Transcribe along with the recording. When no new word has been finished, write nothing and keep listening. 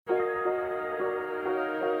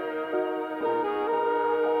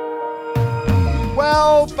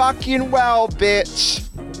Oh, fucking well, bitch.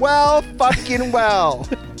 Well, fucking well.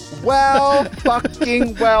 Well,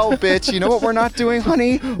 fucking well, bitch. You know what we're not doing,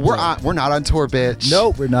 honey? We're not on tour, bitch. No,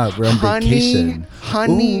 we're not. We're on vacation.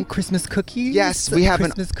 Honey. Ooh, Christmas cookies? Yes, we have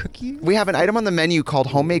Christmas cookies? We have an item on the menu called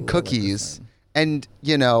homemade cookies. And,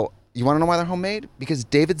 you know, you want to know why they're homemade? Because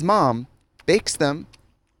David's mom bakes them,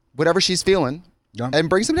 whatever she's feeling, and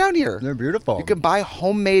brings them down here. They're beautiful. You can buy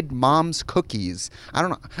homemade mom's cookies. I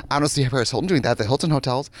don't know. I don't see Paris Hilton doing that at the Hilton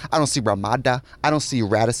hotels. I don't see Ramada. I don't see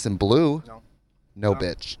Radisson Blue. No,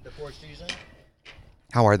 bitch. The Four Seasons?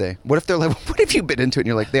 How are they? What if they're like? What if you bit into it and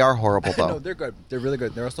you're like, they are horrible though? No, they're good. They're really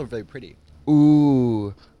good. They're also really pretty.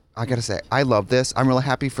 Ooh, I gotta say, I love this. I'm real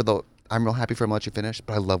happy for them to let you finish,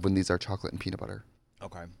 but I love when these are chocolate and peanut butter.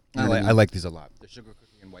 Okay. I like these a lot. The sugar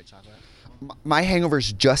cookie and white chocolate. My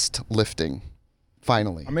hangover's just lifting,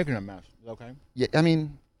 finally. I'm making a mess. Is that okay? Yeah, I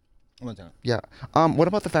mean, I'm gonna yeah. What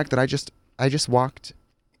about the fact that I just walked?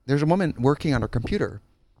 There's a woman working on her computer,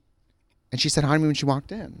 and she said hi to me when she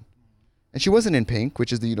walked in, and she wasn't in pink,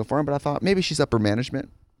 which is the uniform, but I thought maybe she's upper management.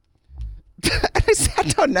 And I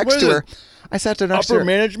sat down next to her. I sat down next to her. Upper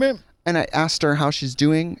management? And I asked her how she's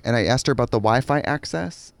doing, and I asked her about the Wi-Fi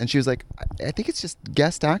access, and she was like, I think it's just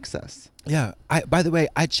guest access. Yeah. By the way,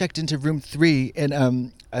 I checked into room 3,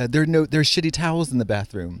 and there's shitty towels in the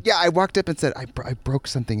bathroom. Yeah, I walked up and said, I broke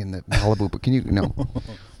something in the Malibu, but can you, no.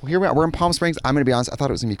 Well, here we are. We're in Palm Springs. I'm going to be honest. I thought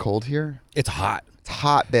it was going to be cold here. It's hot. It's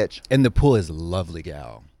hot, bitch. And the pool is lovely,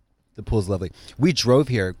 gal. The pool is lovely. We drove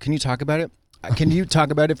here. Can you talk about it? Can you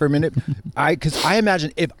talk about it for a minute? Because I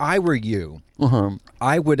imagine if I were you,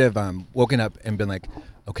 I would have woken up and been like,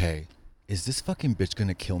 okay, is this fucking bitch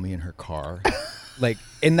gonna kill me in her car? Like,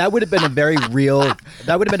 and that would have been a very real,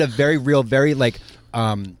 very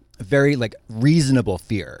reasonable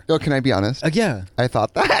fear. Oh, can I be honest? Yeah. I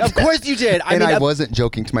thought that. Of course you did. I wasn't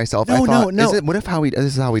joking to myself. No, I thought, no. What if this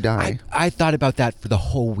is how we die? I thought about that for the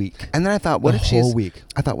whole week. And then I thought, what if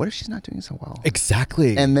she's not doing so well?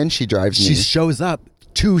 Exactly. And then she drives me. She shows up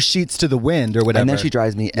 2 sheets to the wind or whatever. And then she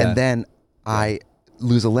drives me, Yeah. and then I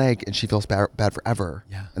lose a leg, and she feels bad forever.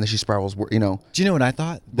 Yeah. And then she spirals. You know. Do you know what I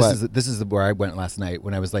thought? This is where I went last night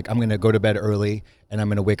when I was like, I'm gonna go to bed early and I'm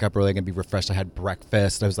gonna wake up early. I'm gonna be refreshed. I had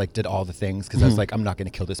breakfast. I was like, did all the things because I was like, I'm not gonna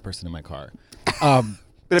kill this person in my car. But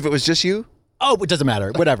if it was just you, it doesn't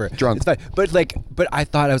matter. Whatever. Drunk. It's fine. But I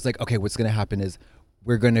thought I was like, okay, what's gonna happen is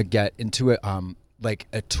we're gonna get into a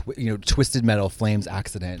Twisted Metal Flames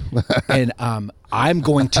accident, and I'm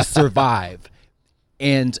going to survive.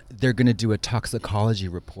 And they're going to do a toxicology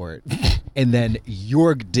report. And then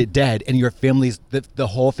you're dead and your the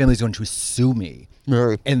whole family's going to sue me.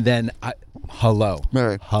 Mary. And then,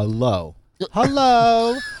 Mary. Hello.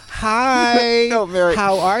 Hi. No, Mary.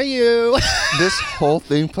 How are you? This whole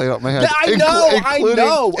thing played out in my head. I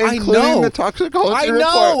know. Including the toxicology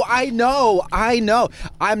report. I know.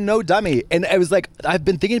 I'm no dummy. And I was like, I've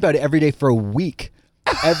been thinking about it every day for a week.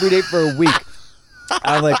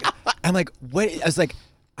 I'm like, what?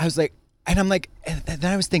 I was like, and I'm like, and then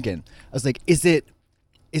I was thinking, I was like, is it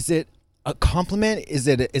a compliment? Is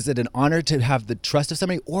it an honor to have the trust of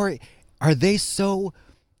somebody, or are they so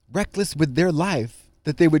reckless with their life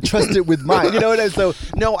that they would trust it with mine? You know what I so?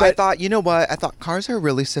 No, I thought, you know what? I thought cars are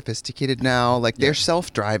really sophisticated now. Like they're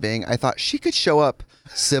self-driving. I thought she could show up,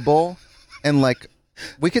 Sybil, and like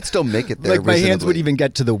we could still make it there. Like my hands would even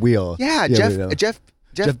get to the wheel. Yeah,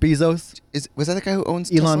 Jeff Bezos? Was that the guy who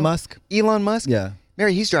owns Elon Tesla? Musk? Elon Musk? Yeah.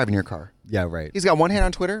 Mary, he's driving your car. Yeah, right. He's got one hand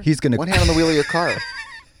on Twitter. He's gonna one hand on the wheel of your car.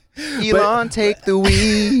 Elon, take the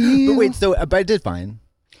wheel. But wait, but I did fine.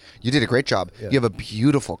 You did a great job. Yeah. You have a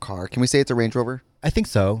beautiful car. Can we say it's a Range Rover? I think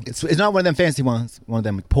so. It's not one of them fancy ones. One of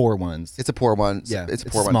them poor ones. It's a poor one. Yeah, it's a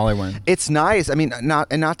poor one. Smaller one. It's nice. I mean, not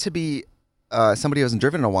to be somebody who hasn't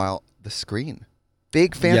driven in a while. The screen.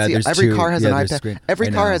 Big fancy. Every car has an iPad. Screen.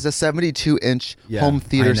 Every car has a 72-inch home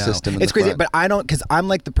theater system. In it's crazy, but I don't, because I'm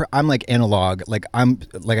like I'm like analog. Like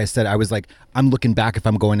I said, I was like, I'm looking back if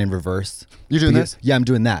I'm going in reverse. You're doing this? Yeah, I'm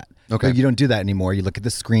doing that. Okay. Like, you don't do that anymore. You look at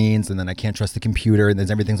the screens, and then I can't trust the computer, and then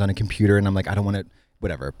everything's on a computer, and I'm like, I don't want to,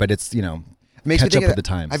 whatever. But it's catch up with the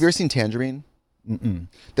times. Have you ever seen Tangerine? Mm-mm.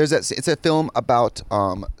 It's a film about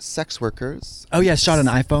sex workers. Oh yeah, shot on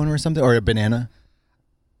an iPhone or something, or a banana.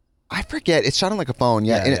 I forget. It's shot on like a phone,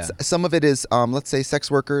 yeah. And it's some of it is, let's say, sex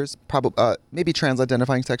workers, probably maybe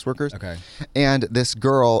trans-identifying sex workers. Okay. And this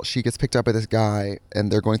girl, she gets picked up by this guy, and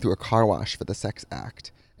they're going through a car wash for the sex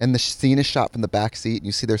act. And the scene is shot from the back seat, and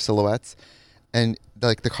you see their silhouettes, and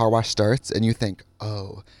like the car wash starts, and you think,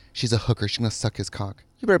 oh, she's a hooker. She's gonna suck his cock.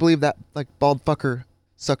 You better believe that like bald fucker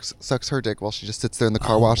sucks her dick while she just sits there in the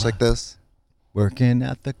car wash like this. Working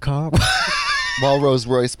at the car. while Rolls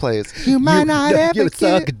Royce plays. You might not ever you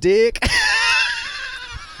suck a dick.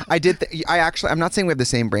 I did. I'm not saying we have the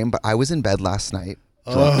same brain, but I was in bed last night,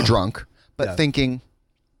 drunk, but thinking,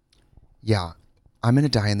 yeah, I'm gonna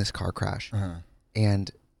die in this car crash,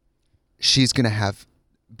 and she's gonna have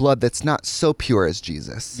blood that's not so pure as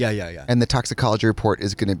Jesus. Yeah. And the toxicology report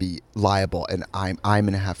is gonna be liable, and I'm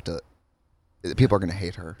gonna have to. People are gonna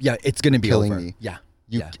hate her. Yeah, it's gonna be killing over. me. Yeah.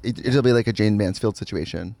 It'll be like a Jane Mansfield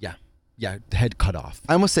situation. Yeah, head cut off.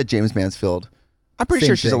 I almost said James Mansfield. I'm pretty Same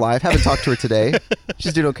sure she's thing. alive. Haven't talked to her today.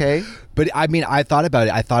 She's doing okay. But I mean, I thought about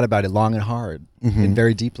it long and hard and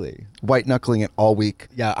very deeply. White knuckling it all week.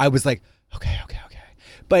 Yeah, I was like, okay.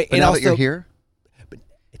 But now also, that you're here, but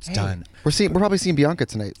it's done. we're probably seeing Bianca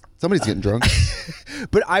tonight. Somebody's getting drunk.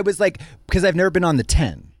 But I was like, because I've never been on the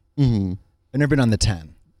 10. Mm-hmm. I've never been on the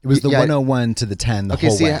 10. It was the 101 to the 10 the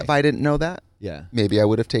whole way. If I didn't know that, maybe I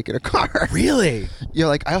would have taken a car. Really? You're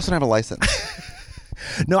like, I also don't have a license.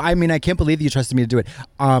 No, I mean, I can't believe you trusted me to do it.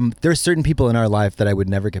 There are certain people in our life that I would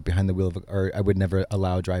never get behind the wheel of, or I would never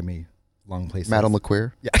allow drive me long places. Madame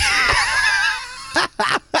LaQueer. Yeah.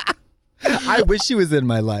 I wish she was in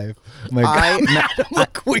my life. Oh my God, Madame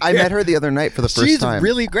LaQueer. I met her the other night for the first time. She's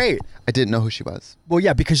really great. I didn't know who she was. Well,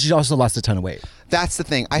 yeah, because she also lost a ton of weight. That's the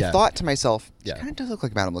thing. I thought to myself, she Yeah. kind of does look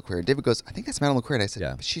like Madame LaQueer. And David goes, I think that's Madame LaQueer. And I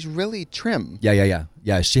said, but she's really trim.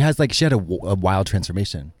 Yeah. She had a wild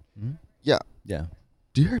transformation. Mm-hmm. Yeah. Yeah.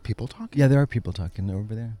 Do you hear people talking? Yeah, there are people talking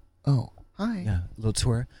over there. Oh, hi. Yeah, a little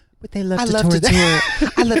tour. But they love I to love tour. to tour.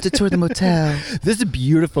 I love to tour the motel. This is a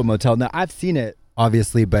beautiful motel. Now, I've seen it,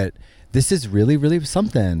 obviously, but this is really, really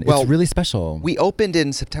something. Well, it's really special. We opened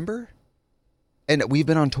in September, and we've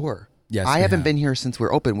been on tour. Yes, I we haven't have. been here since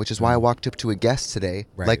we're open, which is why I walked up to a guest today.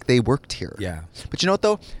 Right. Like they worked here. Yeah. But you know what,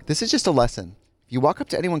 though? This is just a lesson. If you walk up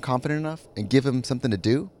to anyone confident enough and give them something to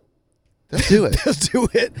do, they'll do it. They'll do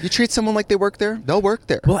it. You treat someone like they work there, they'll work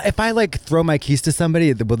there. Well, if I like throw my keys to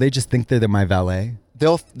somebody, will they just think they're my valet?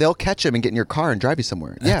 They'll catch them and get in your car and drive you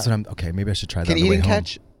somewhere. That's what I'm. Okay, maybe I should try that. Can on the way eating home.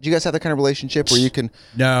 catch? Do you guys have that kind of relationship where you can?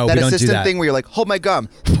 No, that we don't do assistant that. thing where you're like, hold my gum.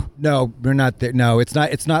 No, we're not there. No, it's not.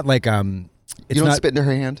 It's not like It's You don't not, spit into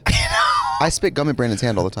her hand. I spit gum in Brandon's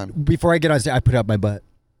hand all the time. Before I get on stage, I put out my butt.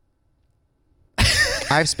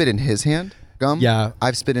 I've spit in his hand, gum. Yeah.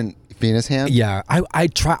 I've spit in Venus' hand. Yeah, I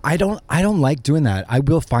try. I don't like doing that. I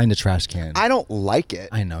will find a trash can. I don't like it.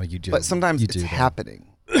 I know you do, But sometimes you it's do, though. happening.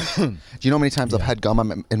 Do you know how many times I've had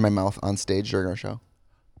gum in my mouth on stage during our show?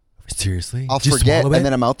 Seriously? I'll Did you forget, swallow it? and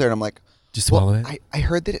then I'm out there and I'm like, Did you swallow it? I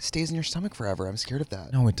heard that it stays in your stomach forever. I'm scared of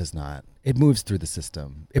that. No, it does not. It moves through the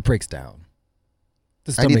system. It breaks down.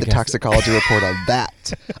 I need the toxicology report on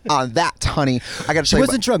that. On that, honey. I got to She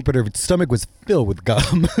wasn't drunk, but her stomach was filled with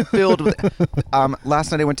gum. filled with.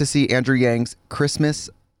 Last night I went to see Andrew Yang's Christmas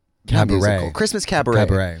Cabaret. Christmas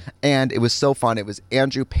Cabaret. And it was so fun. It was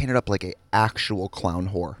Andrew painted up like a actual clown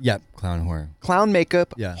whore. Yep, clown whore. Clown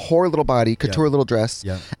makeup, whore little body, couture little dress.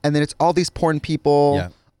 Yeah. And then it's all these porn people,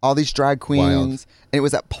 all these drag queens. Wild. And it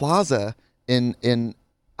was at Plaza on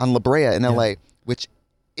La Brea in LA, which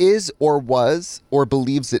is or was or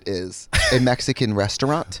believes it is a Mexican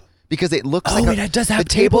restaurant. Because it looks like it does have the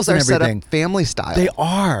tables and are set everything. up family style. They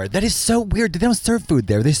are. That is so weird. They don't serve food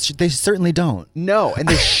there. They certainly don't. No, and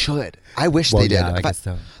they should. I wish Well, they did. yeah, I guess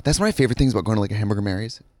so. That's one of my favorite things about going to like a Hamburger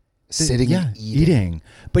Mary's. Sitting and eating.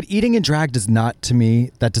 But eating in drag does not, to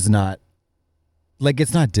me, that does not, like,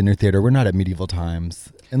 it's not dinner theater. We're not at medieval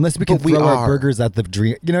times. Unless we can throw our burgers at the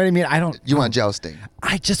dream. You know what I mean? You want jousting.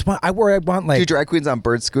 I just want, I want like. Two drag queens on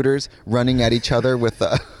bird scooters running at each other with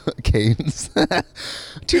canes.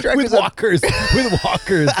 Two drag with queens walkers. With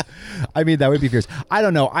walkers. I mean, that would be fierce. I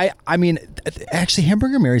don't know. I mean, actually,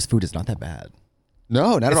 Hamburger Mary's food is not that bad.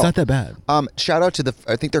 No, not at all. It's not that bad. Shout out to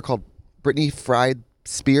I think they're called Brittany Fried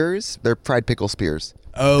Spears. They're fried pickle spears.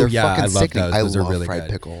 Oh, they're yeah. fucking I love sickening. those. Those I are love really fried good.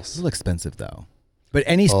 pickles. It's a little expensive, though. But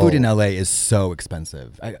any food in LA is so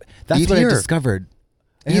expensive. That's Eat what here. I discovered.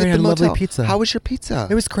 Eat at I had the a lovely motel. pizza. How was your pizza?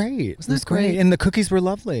 It was great. Wasn't that great? And the cookies were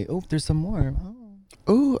lovely. Oh, there's some more.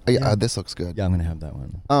 Oh. Ooh, yeah, this looks good. Yeah, I'm gonna have that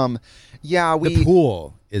one. The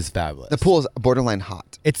pool is fabulous. The pool is borderline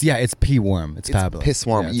hot. It's pee warm. It's fabulous. Piss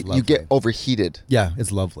warm. Yeah, you get overheated. Yeah,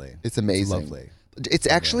 it's lovely. It's amazing. It's lovely. It's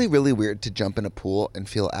actually really weird to jump in a pool and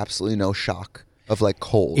feel absolutely no shock of like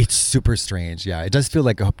cold. It's super strange. Yeah, it does feel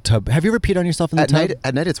like a tub. Have you ever peed on yourself in the tub?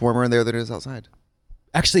 At night, it's warmer in there than it is outside.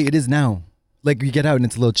 Actually, it is now. Like you get out and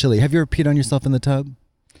it's a little chilly. Have you ever peed on yourself in the tub?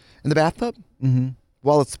 In the bathtub? Mm-hmm.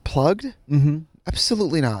 While it's plugged? Mm-hmm.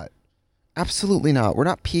 Absolutely not. Absolutely not. We're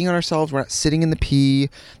not peeing on ourselves. We're not sitting in the pee.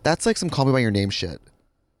 That's like some Call Me By Your Name shit.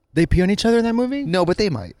 They pee on each other in that movie? No, but they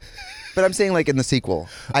might. But I'm saying like in the sequel,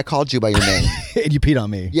 I called you by your name. And you peed on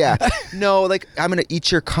me. Yeah. No, like I'm going to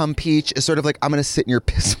eat your cum peach. It's sort of like I'm going to sit in your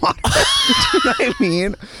piss water. Do you know what I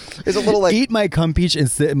mean? It's a little like. Eat my cum peach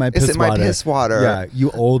and sit in my piss sit water. in my piss water. Yeah,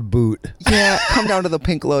 you old boot. Yeah, come down to the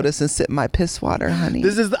Pink Lotus and sit in my piss water, honey.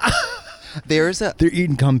 This is They're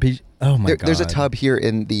eating cum peach. Oh my God. There's a tub here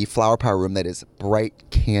in the flower power room that is bright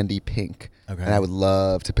candy pink. Okay. And I would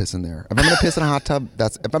love to piss in there. If I'm going to piss in a hot tub,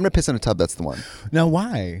 if I'm going to piss in a tub, that's the one. Now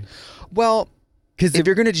why? Well, because if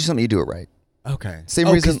you're going to do something, you do it right. Okay. Same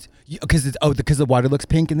reason. Because the water looks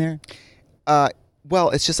pink in there? Well,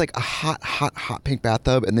 it's just like a hot pink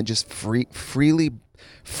bathtub, and then just freely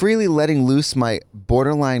letting loose my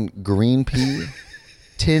borderline green pea,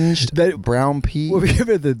 tinged brown pea. Well,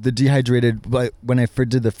 remember the dehydrated, when I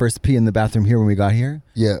did the first pee in the bathroom here when we got here?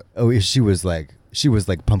 Yeah. Oh, she was like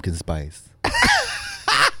pumpkin spice.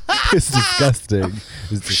 It's disgusting.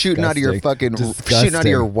 Shooting out of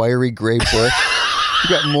your wiry gray bush. You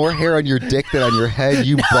got more hair on your dick than on your head,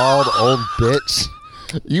 you bald old bitch.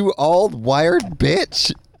 You old wired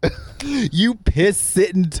bitch. You piss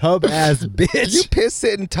sitting tub ass bitch. You piss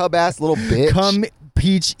sitting tub ass little bitch. Come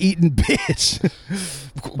peach eating bitch.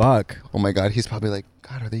 Fuck. Oh my God, he's probably like,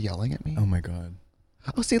 God, are they yelling at me? Oh my God.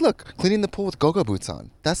 Oh, see, look, cleaning the pool with go-go boots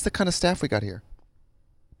on. That's the kind of staff we got here.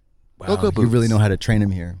 Wow, go-go boots. You really know how to train him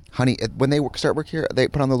here. Honey, when they start work here, they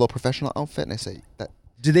put on their little professional outfit, and I say that.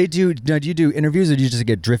 Do you do interviews, or do you just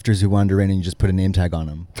get drifters who wander in and you just put a name tag on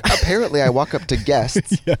them? Apparently, I walk up to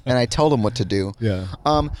guests and I tell them what to do. Yeah.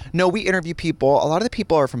 No, we interview people. A lot of the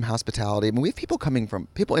people are from hospitality. I mean, we have people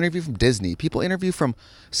interview from Disney.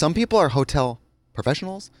 Some people are hotel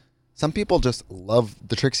professionals. Some people just love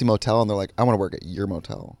the Trixie Motel and they're like, I want to work at your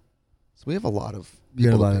motel. So we have a lot of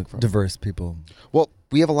people to pick from. Diverse people. Well,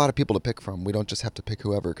 we have a lot of people to pick from. We don't just have to pick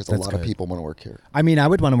whoever because a lot of people want to work here. I mean, I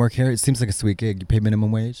would want to work here. It seems like a sweet gig. You pay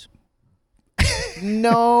minimum wage?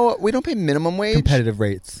 No, we don't pay minimum wage. Competitive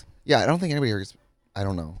rates. Yeah, I don't think anybody here is. I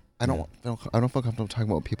don't know. I don't feel comfortable talking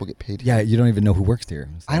about what people get paid here. Yeah, you don't even know who works here.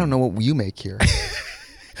 So. I don't know what you make here.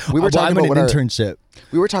 We were talking about an internship.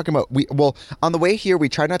 We were talking about on the way here. We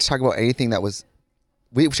tried not to talk about anything that was.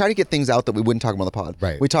 We tried to get things out that we wouldn't talk about on the pod.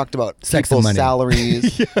 Right. We talked about sex people's and money.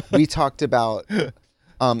 salaries. Yeah. We talked about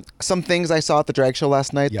some things I saw at the drag show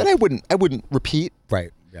last night that I wouldn't repeat.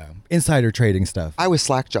 Right. Yeah. Insider trading stuff. I was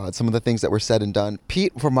slack-jawed. Some of the things that were said and done.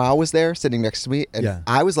 Pete from Wow was there, sitting next to me, and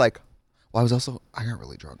I was like, I got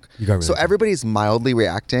really drunk. You got really drunk. Everybody's mildly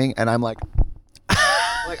reacting, and I'm like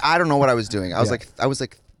I don't know what I was doing. I was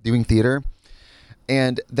like doing theater,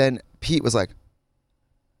 and then Pete was like,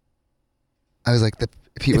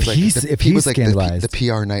 Pete was like the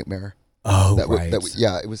PR nightmare. Oh, right.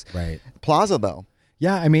 It was right. Plaza though.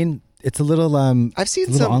 Yeah, I mean, it's a little I've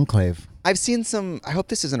seen some enclave. I've seen some. I hope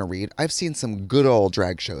this isn't a read. I've seen some good old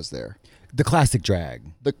drag shows there. The classic drag.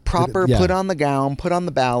 The proper put on the gown, put on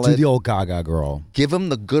the ballad. Do the old Gaga girl. Give them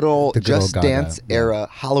the good old Just Dance era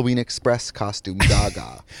Halloween Express costume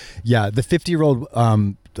Gaga. Yeah, the 50-year-old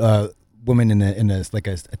woman in a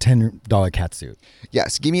 $10 catsuit.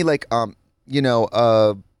 Yes, give me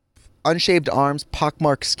unshaved arms,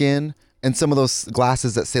 pockmarked skin, and some of those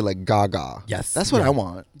glasses that say like Gaga. Yes, that's what I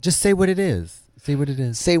want. Just say what it is. Say what it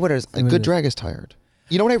is. Say what it is. Good drag is tired.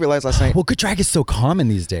 You know what I realized last night? Well, good drag is so common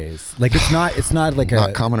these days. Like it's not like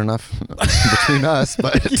not common enough between us,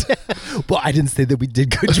 but Well, I didn't say that we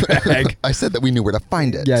did good drag. I said that we knew where to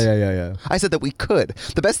find it. Yeah. I said that we could.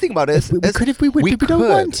 The best thing about it is we could if we would. We don't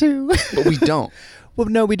want to, but we don't. Well,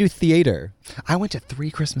 no, we do theater. I went to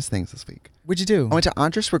 3 Christmas things this week. What'd you do? I went to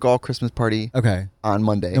Andres Regal Christmas party. Okay. On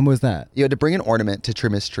Monday. And what was that? You had to bring an ornament to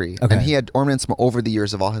trim his tree. Okay. And he had ornaments from over the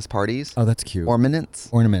years of all his parties. Oh, that's cute. Ornaments.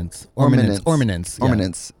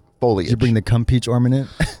 Foliage. Did you bring the cum peach ornament?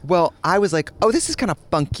 Well, I was like, oh, this is kind of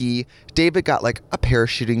funky. David got like a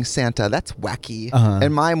parachuting Santa. That's wacky. Uh-huh.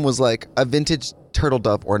 And mine was like a vintage turtle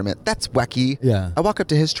dove ornament. That's wacky. Yeah. I walk up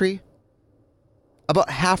to his tree. About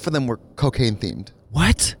half of them were cocaine themed.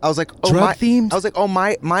 What? I was like, oh, drug themed? I was like, oh,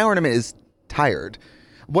 my ornament is tired.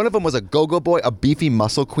 One of them was a go-go boy, a beefy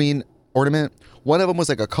muscle queen ornament. One of them was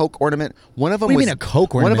like a Coke ornament. One of them what do you mean a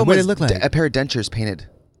Coke ornament? One of them what was did it look like? A pair of dentures painted.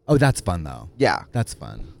 Oh, that's fun though. Yeah. That's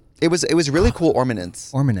fun. It was really cool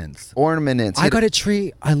ornaments. Ornaments. I got a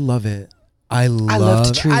tree. I love it. I love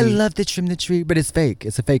to tree. I love to trim the tree, but it's fake.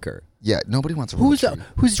 It's a faker. Yeah, nobody wants a real tree.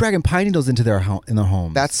 Who's dragging pine needles into their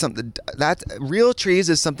homes? That's something. That real trees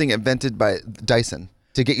is something invented by Dyson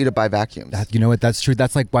to get you to buy vacuums. You know what? That's true.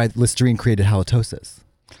 That's like why Listerine created halitosis.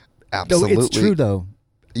 Absolutely, no, it's true though.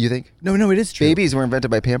 You think? No, it is true. Babies were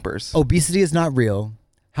invented by Pampers. Obesity is not real.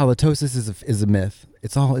 Halitosis is a myth.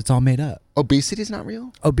 It's all made up. Obesity is not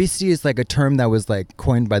real? Obesity is like a term that was like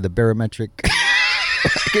coined by the barometric.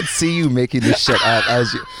 I could see you making this shit up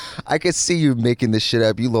I could see you making this shit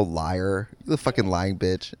up, you little liar. You little fucking lying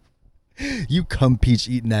bitch. You cum peach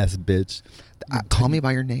eating ass bitch. Call me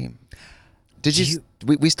by your name. Did you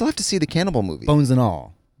we still have to see the cannibal movie. Bones and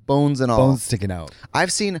all. Bones sticking out.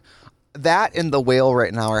 I've seen that and The Whale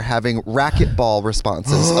right now are having racquetball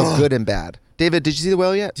responses of good and bad. David, did you see The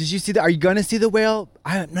Whale yet? Did you see that? Are you going to see The Whale?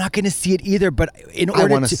 I'm not going to see it either, but in order I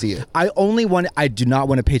want to see it. I do not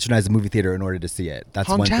want to patronize a movie theater in order to see it. That's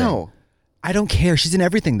one thing. I don't care. She's in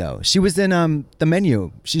everything though. She was in The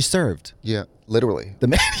Menu. She served. Yeah, literally. The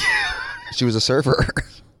Menu. She was a server.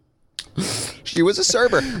 She was a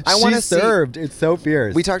server. I want to served. It's so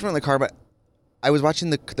fierce. We talked about it in the car, but I was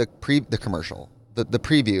watching the commercial, the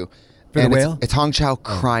preview. For The Whale? It's Hong Chow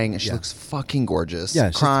crying, and she looks fucking gorgeous.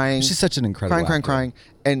 Yeah, crying. She's such an incredible crying.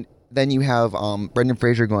 And then you have Brendan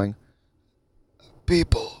Fraser going,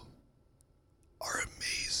 "People are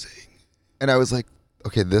amazing," and I was like,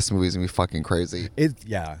 "Okay, this movie's gonna be fucking crazy."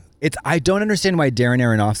 I don't understand why Darren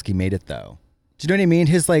Aronofsky made it though. Do you know what I mean?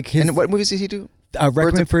 His. And what movies did he do?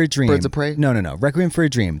 Requiem for a Dream. Birds of Prey? No. Requiem for a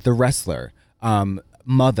Dream. The Wrestler.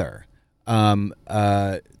 Mother. What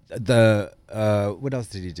else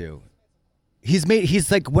did he do?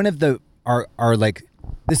 He's like one of the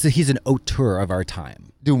he's an auteur of our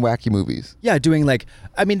time. Doing wacky movies. Yeah, doing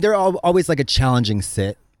they're always like a challenging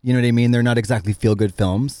sit. You know what I mean? They're not exactly feel good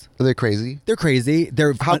films. Are they crazy? They're crazy.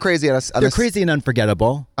 How crazy? They're crazy and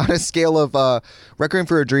unforgettable. On a scale of Requiem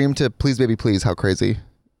for a Dream to Please Baby Please, how crazy?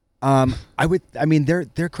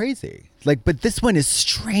 They're crazy. But this one is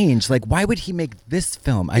strange. Why would he make this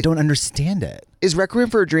film? I don't understand it. Is Requiem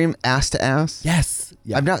for a Dream ass to ass? Yes.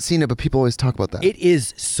 Yeah. I've not seen it, but people always talk about that. It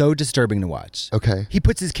is so disturbing to watch. Okay. He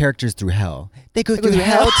puts his characters through hell. They go through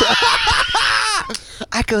hell.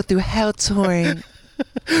 I go through hell touring.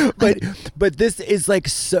 but this is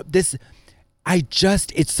it's such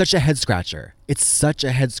a head scratcher. It's such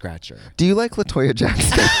a head scratcher. Do you like LaToya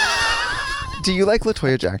Jackson? Do you like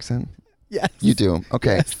LaToya Jackson? Yes. You do?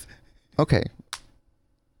 Okay. Yes. Okay.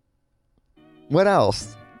 What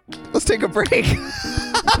else? Let's take a break.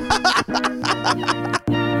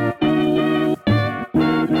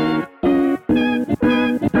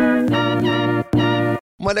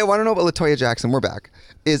 What I want to know about LaToya Jackson, we're back,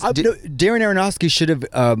 is Darren Aronofsky should have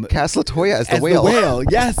cast LaToya as the whale. The whale,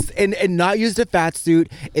 yes, and not used a fat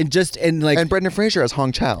suit and Brendan Fraser as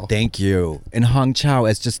Hong Chow. Thank you. And Hong Chow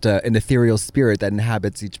as just an ethereal spirit that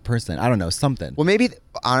inhabits each person. I don't know, something. Well, maybe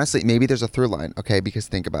there's a through line, okay? Because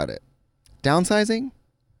think about it. Downsizing,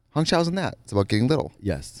 Hong Chow's in that. It's about getting little.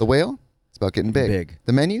 Yes. The Whale, it's about getting big.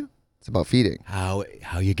 The Menu, it's about feeding. How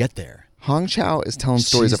you get there. Hong Chow is telling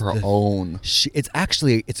stories of her own. It's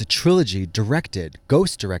a trilogy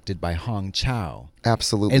ghost directed by Hong Chow.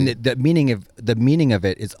 Absolutely. And the meaning of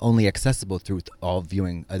it is only accessible through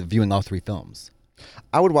viewing all three films.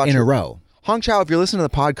 I would watch in a row. Hong Chow, if you're listening to the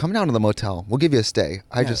pod, come down to the motel. We'll give you a stay.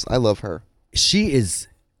 I love her. She is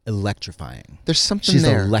electrifying. There's something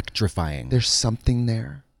there. She's electrifying. There's something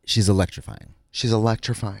there. She's electrifying. She's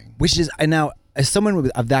electrifying. Which is, and now as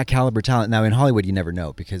someone of that caliber talent, now in Hollywood you never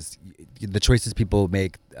know because the choices people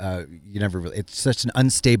make, you never really, it's such an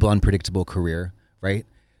unstable, unpredictable career, right?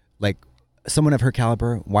 Someone of her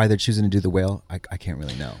caliber, why they're choosing to do The Whale, I can't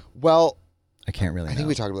really know. Well, I can't really know. I think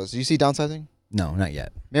we talked about this. Did you see Downsizing? No, not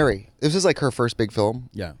yet. Mary, this is her first big film.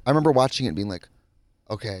 Yeah. I remember watching it and being like,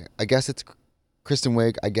 okay, I guess it's Kristen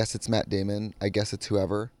Wiig, I guess it's Matt Damon, I guess it's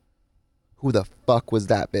whoever. Who the fuck was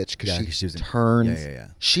that bitch? Because she turns. Yeah.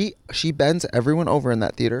 She bends everyone over in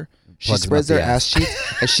that theater. She spreads their ass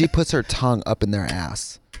cheeks and she puts her tongue up in their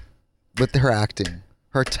ass with her acting.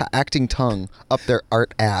 Her acting tongue up their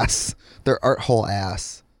art ass. Their art hole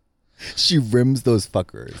ass. She rims those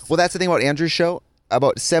fuckers. Well, that's the thing about Andrew's show.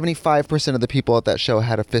 About 75% of the people at that show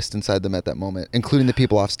had a fist inside them at that moment, including the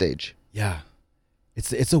people off stage. Yeah.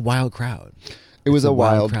 It's a wild crowd. It was a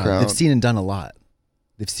wild crowd. They've seen and done a lot.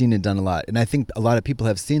 And I think a lot of people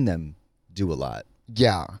have seen them do a lot.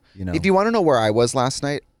 Yeah. If you want to know where I was last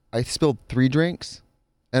night, I spilled 3 drinks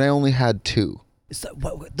and I only had 2.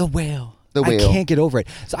 The Whale. The Whale. I can't get over it.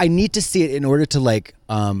 So I need to see it in order to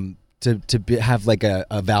have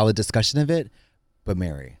a valid discussion of it. But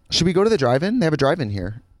Mary, should we go to the drive-in? They have a drive-in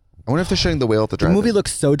here. I wonder if they're showing The Whale at the drive-in. The movie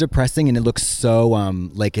looks so depressing and it looks so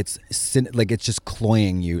it's just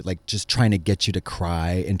cloying you, just trying to get you to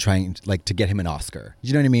cry and trying to get him an Oscar.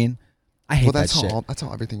 You know what I mean? I hate that shit. That's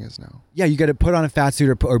how everything is now. Yeah, you got to put on a fat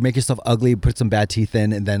suit or make yourself ugly, put some bad teeth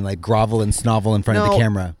in, and then grovel and snovel in front of the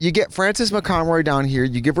camera. You get Frances McConroy down here.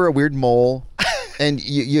 You give her a weird mole, And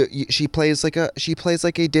she plays like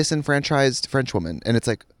a disenfranchised French woman, and it's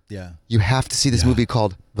like, yeah, you have to see this movie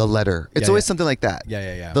called The Letter. It's always something like that.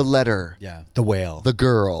 Yeah. The Letter. Yeah. The Whale. The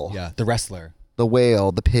Girl. Yeah. The Wrestler. The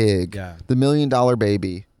Whale. The Pig. Yeah. The $1 Million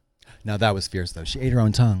Baby. Now that was fierce though. She ate her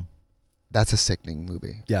own tongue. That's a sickening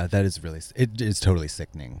movie. Yeah, that is really. It is totally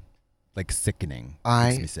sickening. Like sickening. I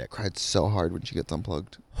Makes me sick. cried so hard when she gets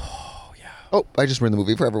unplugged. Oh yeah. Oh, I just ruined the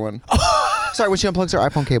movie for everyone. Sorry, when she unplugs her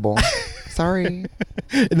iPhone cable. Sorry.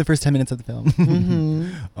 In the first 10 minutes of the film.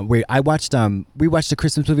 Mm-hmm. Wait, we watched a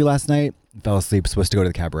Christmas movie last night. Fell asleep. Supposed to go to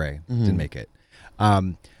the cabaret. Didn't make it.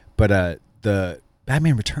 But the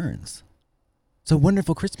Batman Returns. It's a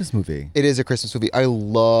wonderful Christmas movie. It is a Christmas movie. I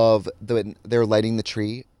love they're lighting the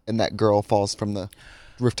tree and that girl falls from the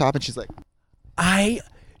rooftop and she's like, I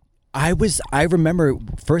remember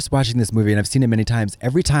first watching this movie, and I've seen it many times.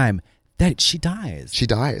 Every time that she dies. She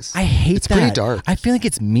dies. I hate it's that. It's pretty dark. I feel like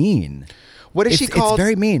it's mean. What is she called? It's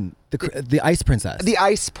very mean. The Ice Princess. The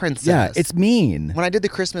Ice Princess. Yeah, it's mean. When I did the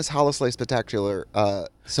Christmas Holiday Spectacular,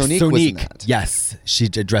 Sonique was in that. Yes, she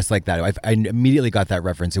dressed like that. I immediately got that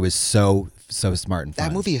reference. It was so smart and fun.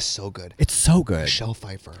 That movie is so good. It's so good. Michelle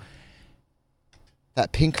Pfeiffer.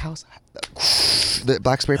 That pink house, the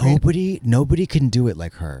black spray paint. Nobody can do it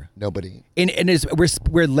like her. Nobody. And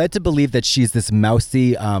we're led to believe that she's this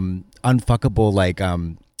mousy, unfuckable, like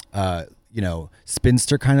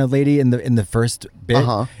spinster kind of lady in the first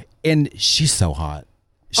bit, and she's so hot.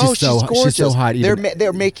 She's gorgeous. She's so hot.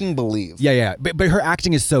 They're making believe. Yeah. But her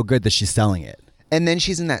acting is so good that she's selling it. And then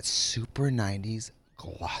she's in that super 90s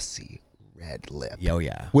glossy red lip. Oh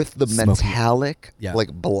yeah. With the metallic,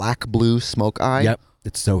 like black blue smoke eye. Yep.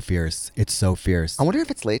 It's so fierce. I wonder if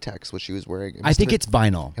it's latex what she was wearing. I think it's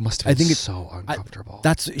vinyl. It must have been so uncomfortable.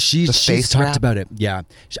 She's talked about it. Yeah.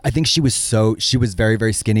 I think she was very,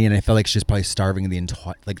 very skinny, and I felt like she was probably starving the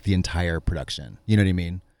entire production. You know what I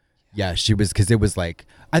mean? Yeah, she was, because it was like,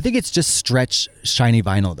 I think it's just stretch shiny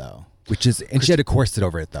vinyl though, and she had a corset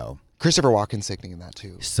over it though. Christopher Walken's singing in that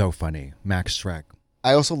too. So funny. Max Schreck.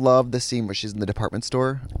 I also love the scene where she's in the department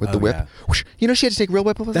store with the whip. Yeah. You know she had to take real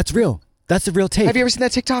whip with. That's real. That's a real tape. Have you ever seen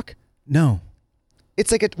that TikTok? No.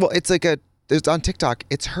 It's on TikTok.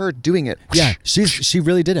 It's her doing it. Yeah, she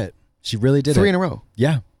really did it. She really did 3 in a row.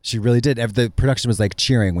 Yeah, she really did. The production was like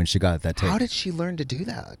cheering when she got that tape. How did she learn to do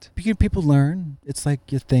that? People learn. It's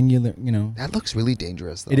like your thing. You learn. You know. That looks really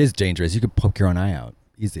dangerous, though. It is dangerous. You could poke your own eye out.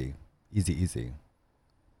 Easy.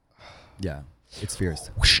 Yeah. It's fierce.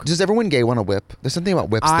 Does everyone gay want a whip? There's something about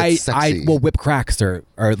whips that's sexy. Well, whip cracks are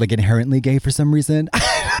like inherently gay for some reason.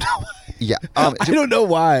 I don't know why. Yeah. I don't know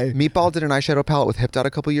why. Meatball did an eyeshadow palette with Hip Dot a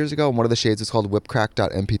couple years ago, and one of the shades was called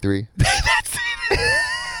whipcrack.mp3.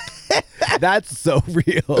 That's so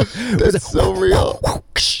real. That's so real.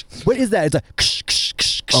 What is that? It's a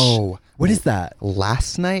oh. What is that?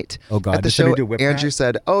 Last night at the show, Andrew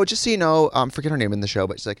said, oh, just so you know, forget her name in the show,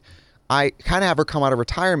 but she's like, I kind of have her come out of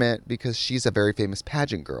retirement because she's a very famous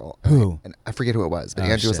pageant girl. Who? And I forget who it was, but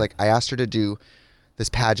Andrew was like, I asked her to do this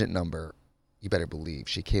pageant number. You better believe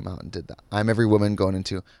she came out and did that. I'm every woman going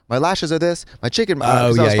into, my lashes are this, my chicken,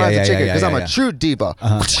 because I'm a true diva. Get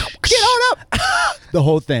on up! The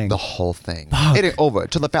whole thing. Fuck. It ain't over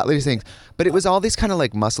till the fat lady sings. But it was all these kind of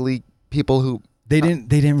like muscly people who... They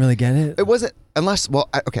didn't really get it? It wasn't,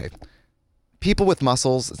 okay. People with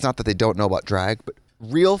muscles, it's not that they don't know about drag, but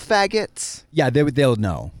real faggots. Yeah, they'll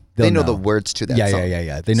know. They know the words to that song.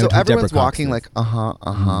 Yeah. They know. So everyone's walking like,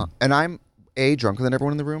 and I'm drunker than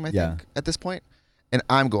everyone in the room, I think, at this point. And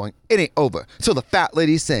I'm going, it ain't over till the fat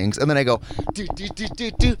lady sings. And then I go, do, do, do,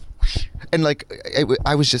 do, do. And like, it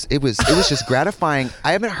was just gratifying.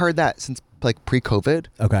 I haven't heard that since like pre-COVID.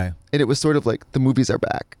 Okay. And it was sort of like, the movies are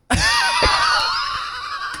back.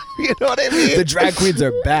 You know what I mean? The drag queens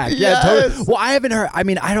are back. Yeah, totally. Well, I haven't heard. I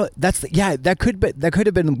mean, I don't. That could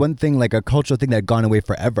have been one thing, like a cultural thing that had gone away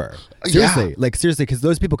forever. Seriously, because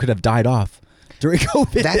those people could have died off during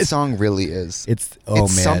COVID. That song really is. It's man,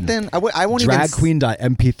 something. I won't even.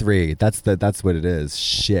 Dragqueen.mp3. That's what it is.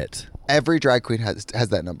 Shit. Every drag queen has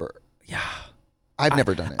that number. Yeah. I've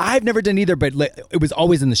never done it. I've never done either, but like, it was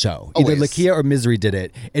always in the show. Either Lakia or Misery did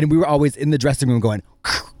it, and we were always in the dressing room going.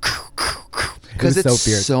 Because it's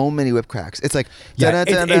so many whip cracks. It's like and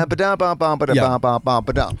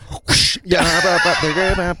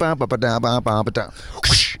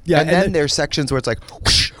then there's sections where it's like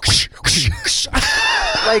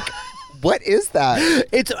like what is that?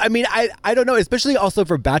 It's I don't know, especially also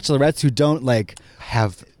for bachelorettes who don't like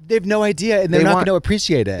they have no idea and they're not going to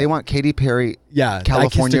appreciate it. They want Katy Perry,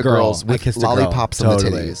 California girls with lollipops on the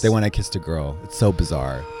titties. They want I Kissed a Girl. It's so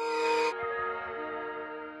bizarre.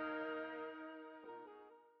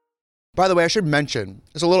 By the way, I should mention,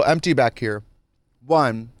 it's a little empty back here.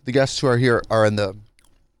 1, the guests who are here are in the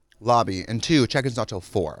lobby. And 2, check-in's not till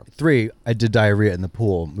 4. 3, I did diarrhea in the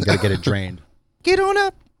pool. We got to get it drained. Get on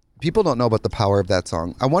up. People don't know about the power of that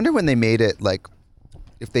song. I wonder when they made it, like,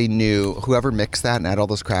 if they knew, whoever mixed that and had all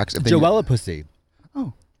those cracks. If they Joella Pussy.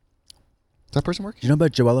 Oh. Does that person work? You know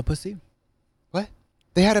about Joella Pussy? What?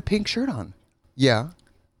 They had a pink shirt on. Yeah.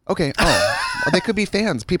 Okay. Oh. Well, they could be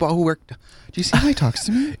fans. People who work. Do you see how he talks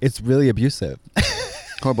to me? It's really abusive.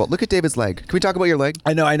 Horrible. Look at David's leg. Can we talk about your leg?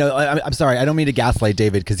 I know. I'm sorry. I don't mean to gaslight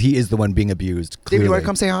David because he is the one being abused. David, you want to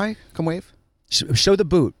come say hi? Come wave? Show the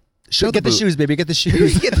boot. Get the shoes, baby. Get the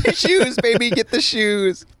shoes. Get the shoes, baby. Get the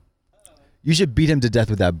shoes. You should beat him to death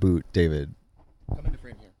with that boot, David. Come into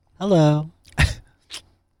frame here. Hello.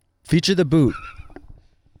 Feature the boot.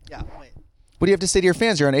 Yeah, wait. What do you have to say to your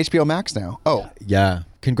fans? You're on HBO Max now. Oh. Yeah.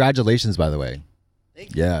 Congratulations, by the way.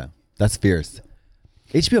 Thank you. Yeah. That's fierce.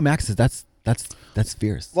 HBO Max is that's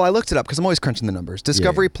fierce. Well, I looked it up because I'm always crunching the numbers.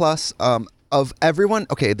 Discovery Plus, of everyone,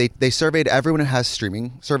 okay, they surveyed everyone who has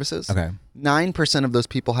streaming services. Okay. 9% of those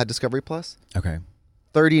people had Discovery Plus. Okay.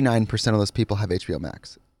 39% of those people have HBO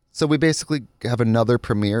Max. So we basically have another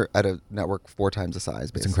premiere at a network 4 times the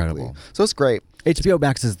size, basically. It's incredible. So it's great. HBO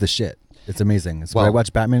Max is the shit. It's amazing. It's what I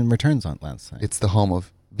watched Batman Returns on last night. It's the home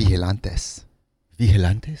of Vigilantes.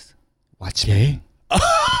 Vigilantes? Watchmen.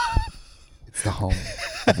 It's the home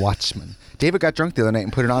of Watchmen. David got drunk the other night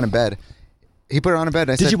and put it on in bed. He put it on in bed.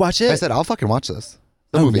 And I said, Did you watch it? I said, I'll fucking watch this.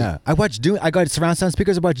 The Oh movie. yeah, I watched Dune. I got surround sound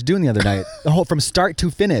speakers. I watched Dune the other night. The whole from start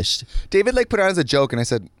to finish. David like put it on as a joke, and I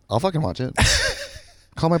said, I'll fucking watch it.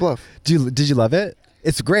 Call my bluff. Did you love it?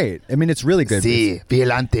 It's great. I mean, it's really good. Sí,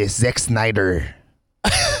 Vigilantes, Zack Snyder.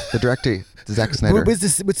 The director, Zack Snyder. What's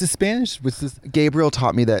the Spanish? What's this? Gabriel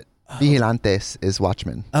taught me that Vigilantes is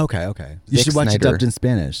Watchmen. Okay. You Zack should watch it Snyder. dubbed in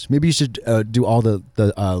Spanish. Maybe you should do all the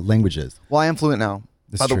languages. Well, I am fluent now.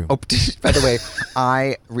 That's true. By the way,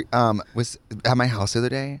 I was at my house the other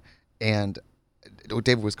day, and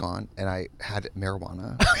David was gone, and I had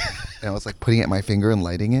marijuana, and I was like putting it in my finger and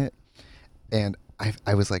lighting it, and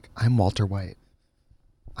I was like, I'm Walter White.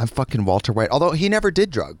 I'm fucking Walter White. Although he never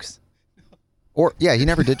did drugs. He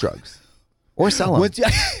never did drugs. Or sell them.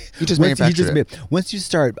 He just manufactured it. Once you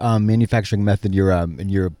start manufacturing meth in your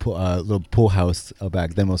little pool house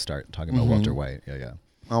back, then we'll start talking about Walter White. Yeah.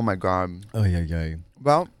 Oh my God. Oh yeah.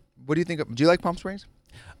 Well, what do you think? Do you like Palm Springs?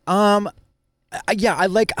 Yeah, I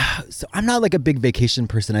like. So I'm not like a big vacation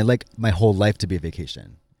person. I like my whole life to be a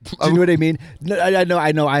vacation. Do you know what I mean? No,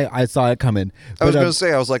 I know. I saw it coming. I was gonna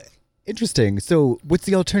say. I was like, interesting. So what's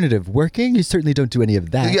the alternative? Working? You certainly don't do any of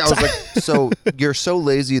that. Yeah, I was like, so you're so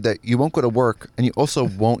lazy that you won't go to work, and you also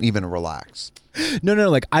won't even relax. No.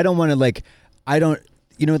 Like I don't want to like. I don't.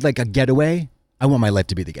 You know, like a getaway. I want my life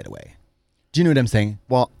to be the getaway. Do you know what I'm saying?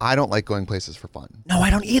 Well, I don't like going places for fun. No, I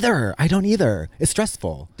don't either. It's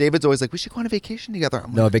stressful. David's always like, we should go on a vacation together.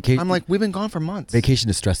 Vacation. I'm like, we've been gone for months. Vacation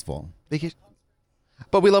is stressful. Vacation.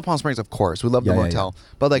 But we love Palm Springs, of course. We love the motel.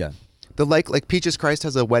 Yeah. But like, like Peaches Christ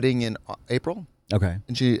has a wedding in April. Okay.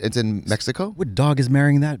 And it's in Mexico. What dog is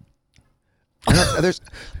marrying that?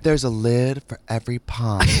 There's a lid for every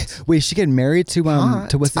pond. Wait, is she getting married to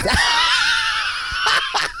what's this?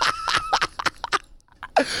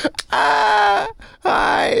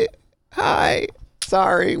 Hi.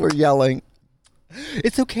 Sorry, we're yelling.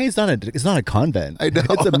 It's okay. It's not a convent. I know.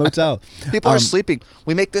 It's a motel. People are sleeping.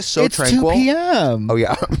 We make this so tranquil. It's 2 p.m. Oh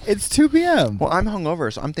yeah. It's 2 p.m. Well, I'm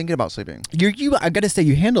hungover, so I'm thinking about sleeping. I gotta say,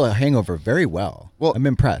 you handle a hangover very well. Well, I'm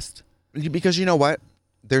impressed. Because you know what?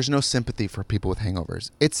 There's no sympathy for people with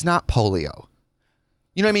hangovers. It's not polio.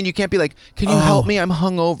 You know what I mean? You can't be like, can you help me? I'm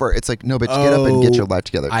hungover. It's like, no, bitch, get up and get your life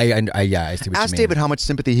together. I see what you mean. Ask David how much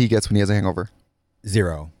sympathy he gets when he has a hangover.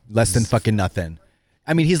 0. Less than fucking nothing.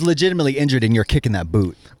 I mean, he's legitimately injured and you're kicking that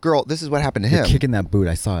boot. Girl, this is what happened to him. You're kicking that boot.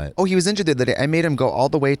 I saw it. Oh, he was injured the other day. I made him go all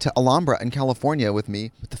the way to Alhambra in California with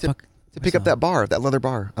me to pick up that leather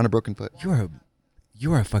bar on a broken foot.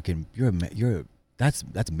 That's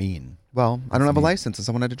mean. Well, I don't have a license and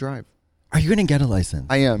someone had to drive. Are you going to get a license?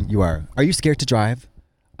 I am. You are. Are you scared to drive?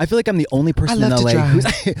 I feel like I'm the only person in LA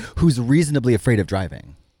who's reasonably afraid of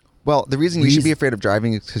driving. Well, the reason you should be afraid of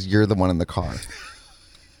driving is because you're the one in the car.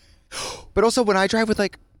 But also when I drive with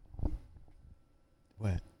like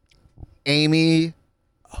what? Amy,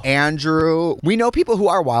 Andrew, we know people who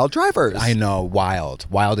are wild drivers. I know, wild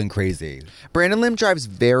and crazy. Brandon Lim drives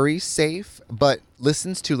very safe, but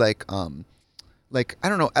listens to like I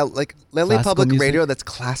don't know, like LA Public music? Radio that's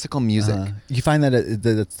classical music. You find that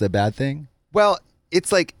that's the bad thing? Well,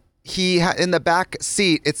 it's like in the back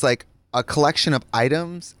seat, it's like a collection of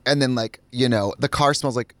items, and then like, you know, the car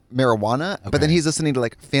smells like marijuana, but then he's listening to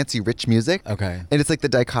like fancy rich music. Okay. And it's like the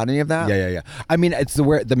dichotomy of that. Yeah. I mean, it's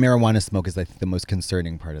where the marijuana smoke is, I think, the most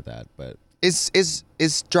concerning part of that. But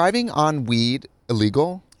is driving on weed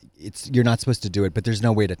illegal? you're not supposed to do it, but there's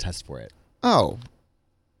no way to test for it. Oh.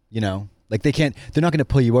 You know? Like they're not going to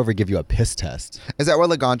pull you over and give you a piss test. Is that why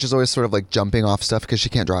Lagrange's always sort of like jumping off stuff because she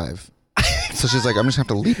can't drive? So she's like, I'm just going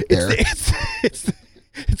to have to leap there.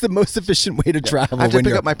 It's the most efficient way to travel. I have to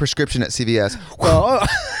pick up my prescription at CVS. Well,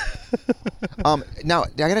 now, I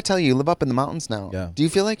got to tell you, you live up in the mountains now. Yeah. Do you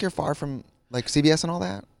feel like you're far from like CVS and all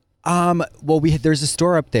that? Well, there's a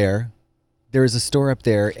store up there. And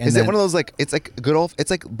is it one of those like it's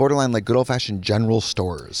like borderline like good old fashioned general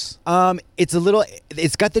stores?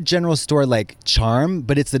 It's got the general store like charm,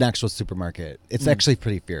 but it's an actual supermarket. It's actually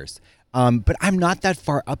pretty fierce. But I'm not that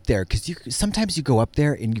far up there because sometimes you go up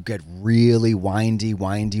there and you get really windy,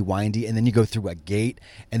 and then you go through a gate,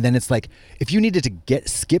 and then it's like if you needed to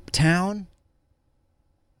skip town.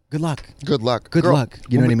 Good luck. Good luck. Girl,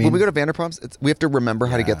 you know what I mean? When we go to Vanderpump's, we have to remember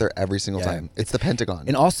how to get there every single time. It's the Pentagon.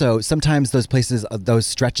 And also, sometimes those places, those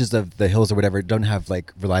stretches of the hills or whatever, don't have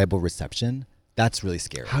like reliable reception. That's really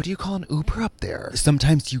scary. How do you call an Uber up there?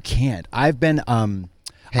 Sometimes you can't. I've been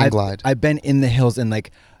hang glide. I've been in the hills and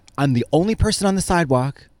like I'm the only person on the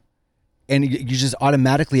sidewalk, and you just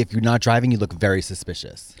automatically, if you're not driving, you look very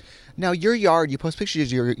suspicious. Now, your yard, you post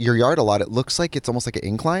pictures of your yard a lot. It looks like it's almost like an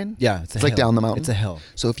incline. Yeah, it's like down the mountain. It's a hill.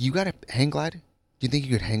 So if you got a hang glide, do you think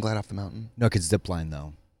you could hang glide off the mountain? No, it could zip line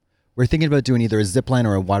though. We're thinking about doing either a zip line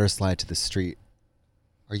or a water slide to the street.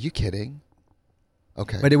 Are you kidding?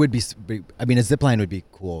 Okay. But it would be, I mean, a zip line would be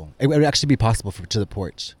cool. It would actually be possible to the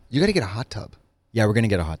porch. You got to get a hot tub. Yeah, we're going to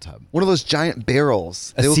get a hot tub. One of those giant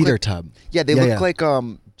barrels. A cedar tub. Yeah, they look like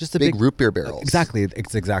just a big root beer barrels. Exactly.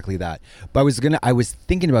 It's exactly that. But I was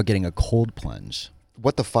thinking about getting a cold plunge.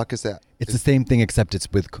 What the fuck is that? It's the same thing except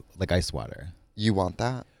it's with like ice water. You want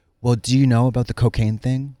that? Well, do you know about the cocaine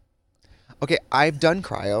thing? Okay, I've done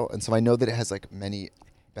cryo, and so I know that it has like many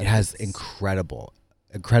benefits. It has incredible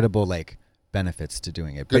like benefits to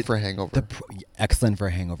doing it. Good for a hangover. Excellent for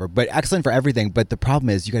a hangover, but excellent for everything. But the problem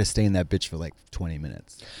is you got to stay in that bitch for like 20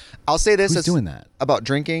 minutes. I'll say this Who's doing that? About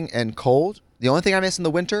drinking and cold. The only thing I miss in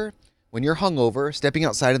the winter, when you're hungover, stepping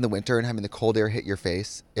outside in the winter and having the cold air hit your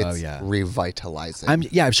face, it's revitalizing.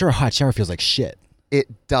 I'm sure a hot shower feels like shit.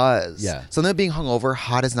 It does. Yeah. So then being hungover,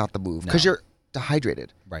 hot is not the move because you're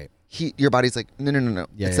dehydrated. Right. Your body's like, no.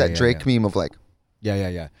 Yeah, it's that Drake meme of like, yeah.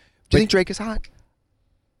 Do you think Drake is hot?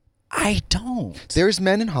 I don't. There's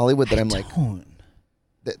men in Hollywood that I'm like, don't.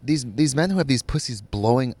 These men who have these pussies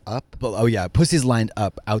blowing up. Oh yeah, pussies lined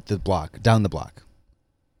up down the block.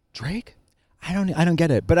 Drake? I don't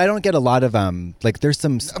get it, but I don't get a lot of like. There's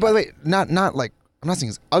some. By the way, not like I'm not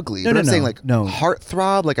saying he's ugly. I'm saying like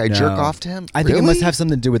heartthrob. Like I jerk off to him. I think it must have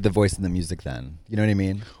something to do with the voice and the music. Then you know what I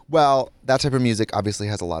mean. Well, that type of music obviously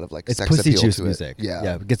has a lot of like it's sex pussy appeal juice to music. It.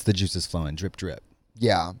 Yeah, it gets the juices flowing. Drip, drip.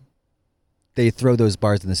 Yeah. They throw those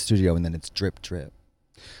bars in the studio and then it's drip, drip.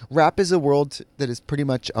 Rap is a world that is pretty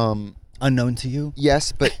much unknown to you.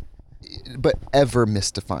 Yes, but ever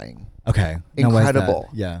mystifying. Okay, incredible.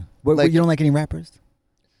 Yeah. You don't like any rappers?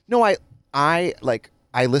 No, I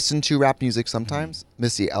listen to rap music sometimes.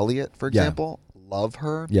 Missy Elliott, for example, love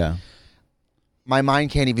her. Yeah. My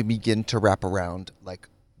mind can't even begin to wrap around like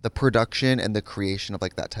the production and the creation of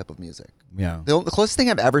like that type of music. Yeah. The closest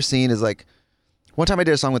thing I've ever seen is like one time I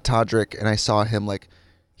did a song with Todrick and I saw him like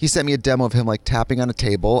he sent me a demo of him like tapping on a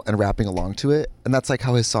table and rapping along to it, and that's like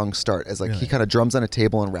how his songs start, as like he kind of drums on a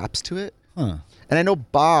table and raps to it. Huh. And I know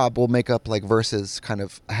Bob will make up like verses kind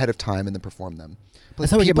of ahead of time and then perform them. But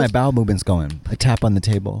that's how I get my bowel movements going. I tap on the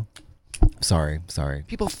table. Sorry.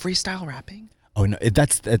 People freestyle rapping? Oh no,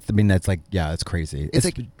 that's like it's crazy. It's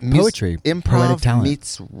like poetry, improv talent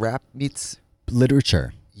meets rap meets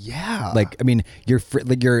literature. Yeah. Like I mean,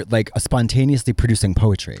 you're like spontaneously producing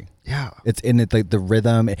poetry. Yeah. It's in it like the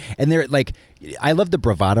rhythm, and they're like, I love the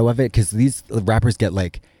bravado of it because these rappers get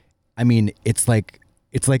like, I mean, it's like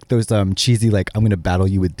those cheesy like I'm gonna battle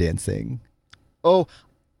you with dancing. Oh,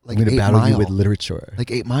 like I'm gonna battle you with literature. Like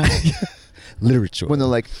 8 Mile. Literature. When they're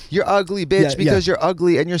like, you're ugly, bitch, because you're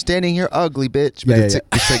ugly and you're standing here ugly, bitch. But it's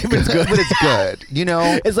like, but it's good. But it's good, you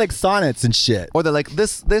know? It's like sonnets and shit. Or they're like,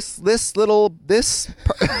 this. See, this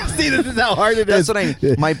is how hard it is. That's what I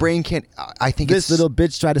mean. My brain can't, I think this little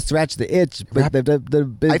bitch tried to scratch the itch. But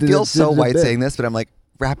I feel so white saying this, but I'm like,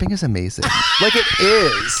 rapping is amazing. Like it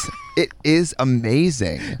is. It is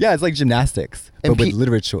amazing. Yeah, it's like gymnastics, but with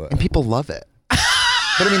literature. And people love it.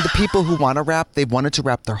 But I mean, the people who want to rap, they've wanted to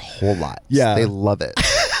rap their whole lives. Yeah. They love it.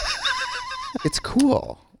 It's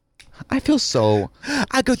cool. I feel so.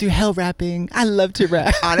 I go through hell rapping. I love to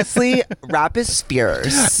rap. Honestly, rap is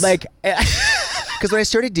fierce. Like, Because when I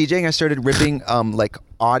started DJing, I started ripping like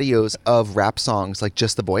audios of rap songs, like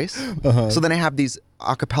just the voice. So then I have these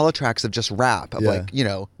a cappella tracks of just rap, of like, you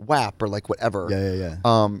know, WAP or like whatever. Yeah.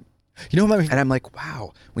 You know what? And I'm like,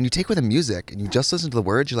 wow, when you take away the music and you just listen to the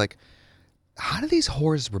words, you're like, how do these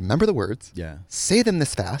whores remember the words? Yeah. Say them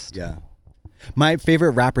this fast? Yeah. My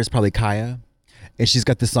favorite rapper is probably Katya. And she's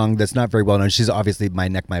got this song that's not very well known. She's obviously My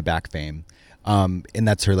Neck, My Back fame. And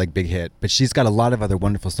that's her like big hit. But she's got a lot of other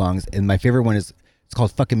wonderful songs. And my favorite one is, it's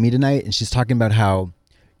called Fucking Me Tonight. And she's talking about how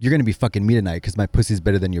you're going to be fucking me tonight because my pussy's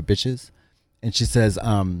better than your bitches. And she says,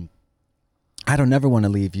 I don't ever want to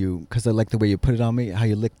leave you because I like the way you put it on me, how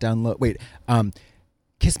you lick down low. Wait,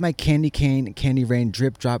 kiss my candy cane, candy rain,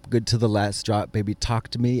 drip, drop, good to the last drop, baby, talk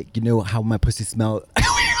to me. You know how my pussy smell.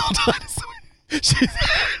 Hold on. She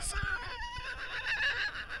says,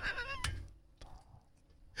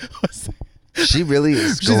 She really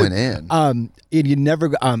is going in. And you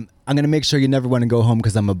never, I'm going to make sure you never want to go home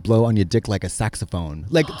because I'm going to blow on your dick like a saxophone.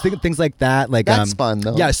 Like things like that. Like, That's fun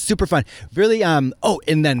though. Yeah, super fun. Really, and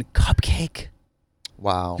then Cupcake.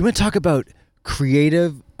 Wow. You want to talk about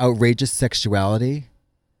creative, outrageous sexuality?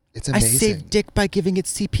 It's amazing. I saved dick by giving it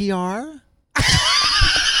CPR.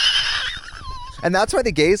 And that's why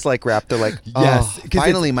the gays like rap. They're like, Yes, oh,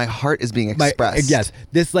 finally my heart is being expressed. Yes,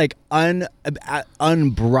 this like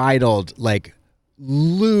unbridled, like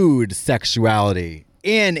lewd sexuality.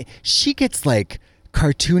 And she gets like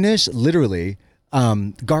cartoonish, literally.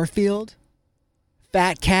 Garfield,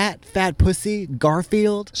 fat cat, fat pussy,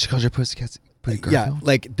 Garfield. She calls your pussycats pretty girl. Yeah,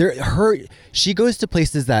 like she goes to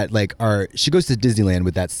places that like she goes to Disneyland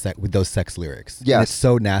with with those sex lyrics. Yes. And it's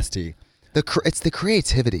so nasty. It's the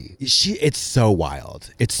creativity. It's so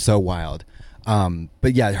wild. It's so wild.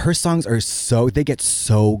 But yeah, her songs they get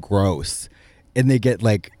so gross. And they get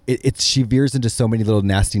like she veers into so many little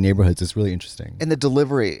nasty neighborhoods. It's really interesting. And the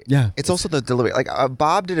delivery. Yeah. It's also the delivery. Like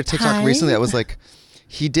Bob did a TikTok recently that was like,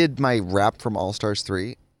 he did my rap from All Stars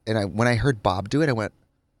 3. And when I heard Bob do it, I went,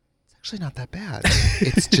 it's actually not that bad.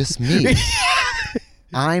 It's just me.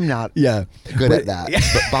 I'm not good at that.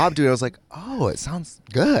 But Bob do it, I was like, oh, it sounds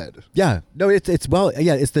good. Yeah. No, it's it's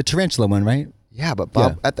the tarantula one, right? Yeah, but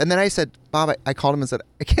Bob, and then I said, Bob, I called him and said,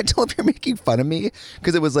 I can't tell if you're making fun of me,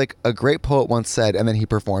 because it was like a great poet once said, and then he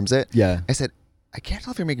performs it. Yeah. I said, I can't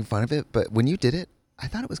tell if you're making fun of it, but when you did it, I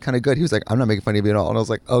thought it was kind of good. He was like, I'm not making fun of you at all. And I was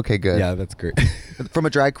like, okay, good. Yeah, that's great. From a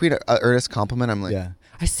drag queen, an earnest compliment, I'm like, yeah.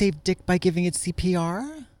 I saved dick by giving it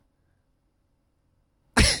CPR?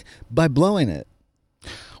 By blowing it.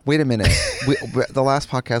 wait a minute. The last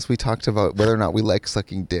podcast we talked about whether or not we like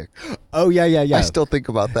sucking dick. Oh, yeah. I still think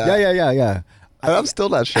about that. Yeah. I'm still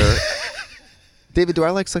not sure. David, do I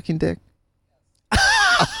like sucking dick?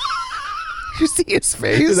 You see his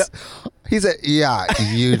face? He said, yeah,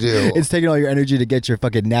 you do. It's taking all your energy to get your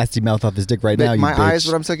fucking nasty mouth off this dick right now, you my bitch. eyes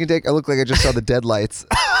when I'm sucking dick, I look like I just saw the dead lights.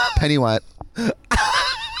 Penny what?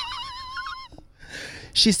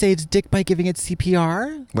 She saves dick by giving it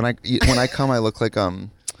CPR? When I come, I look like I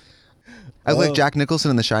look like Jack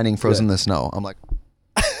Nicholson in The Shining, frozen in the snow. I'm like,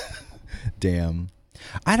 damn.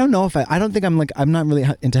 I don't know if I don't think I'm not really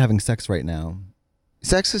into having sex right now.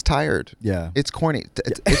 sex is tired. Yeah. It's corny.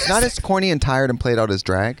 It's not as corny and tired and played out as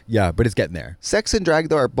drag. Yeah, but it's getting there. Sex and drag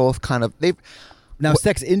though are both kind of Now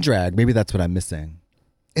sex in drag, maybe that's what I'm missing.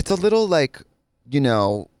 It's a little like,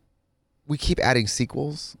 we keep adding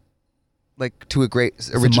sequels, like to a great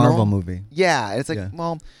original. It's a Marvel movie. Yeah, it's like,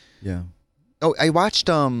 Yeah. Oh, I watched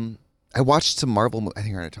some Marvel. I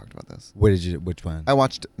think I already talked about this. Which one? I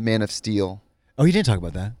watched Man of Steel. Oh, you didn't talk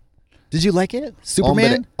about that. Did you like it?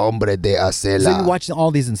 Superman? Hombre de acela. So you watched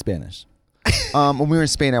all these in Spanish? When we were in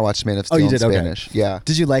Spain, I watched Man of Steel you did? in Spanish. Okay. Yeah.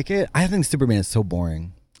 Did you like it? I think Superman is so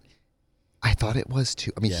boring. I thought it was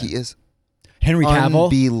too. I mean, he is Henry Cavill,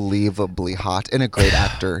 unbelievably hot and a great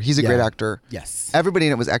actor. He's a great actor. Yes. Everybody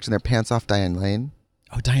in it was acting their pants off. Diane Lane.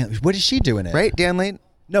 Oh, Diane. What is she doing it? Right? Diane Lane?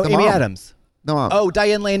 No, The Amy mom. Adams. The mom. Oh,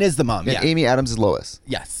 Diane Lane is the mom. Yeah. Amy Adams is Lois.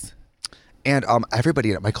 Yes. And everybody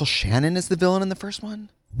in it. Michael Shannon is the villain in the first one.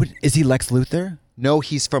 What, is he Lex Luthor? No,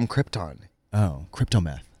 he's from Krypton. Oh,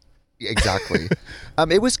 cryptometh. Exactly.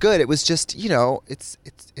 It was good. It was just, it's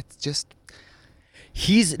just.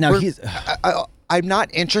 I'm not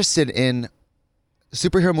interested in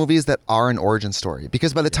superhero movies that are an origin story,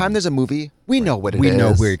 because by the time there's a movie, we know what it is. We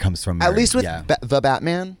know where it comes from. At least with the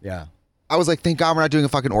Batman. Yeah. I was like, thank God we're not doing a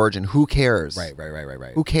fucking origin. Who cares? Right.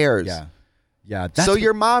 Who cares? Yeah. Yeah. So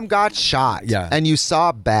your mom got shot. Yeah. And you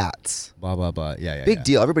saw bats. Blah blah blah. Yeah. Big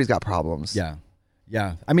deal. Everybody's got problems. Yeah.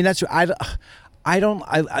 Yeah. I mean, that's true.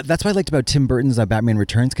 That's what I liked about Tim Burton's Batman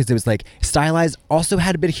Returns, because it was like stylized, also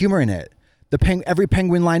had a bit of humor in it. Every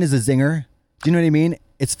penguin line is a zinger. Do you know what I mean?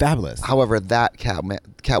 It's fabulous. However, that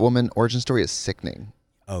Catwoman origin story is sickening.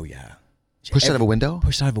 Oh yeah. Pushed out of a window?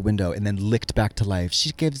 Pushed out of a window and then licked back to life.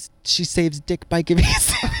 She saves dick by giving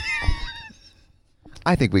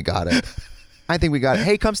I think we got it.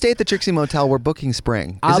 Hey, come stay at the Trixie Motel. We're booking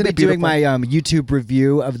spring. I'll be doing my YouTube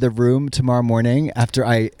review of the room tomorrow morning after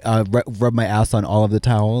I rub my ass on all of the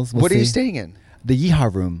towels. What are you staying in? The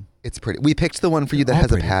Yeehaw room. It's pretty. We picked the one for you that has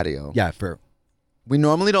pretty. a patio. Yeah, we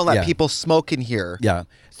normally don't let people smoke in here. Yeah.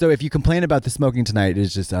 So if you complain about the smoking tonight,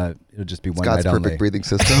 it'll just be one night only. God's perfect breathing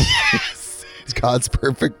system. It's God's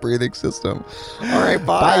perfect breathing system. All right,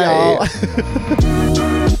 bye. Bye,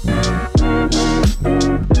 y'all.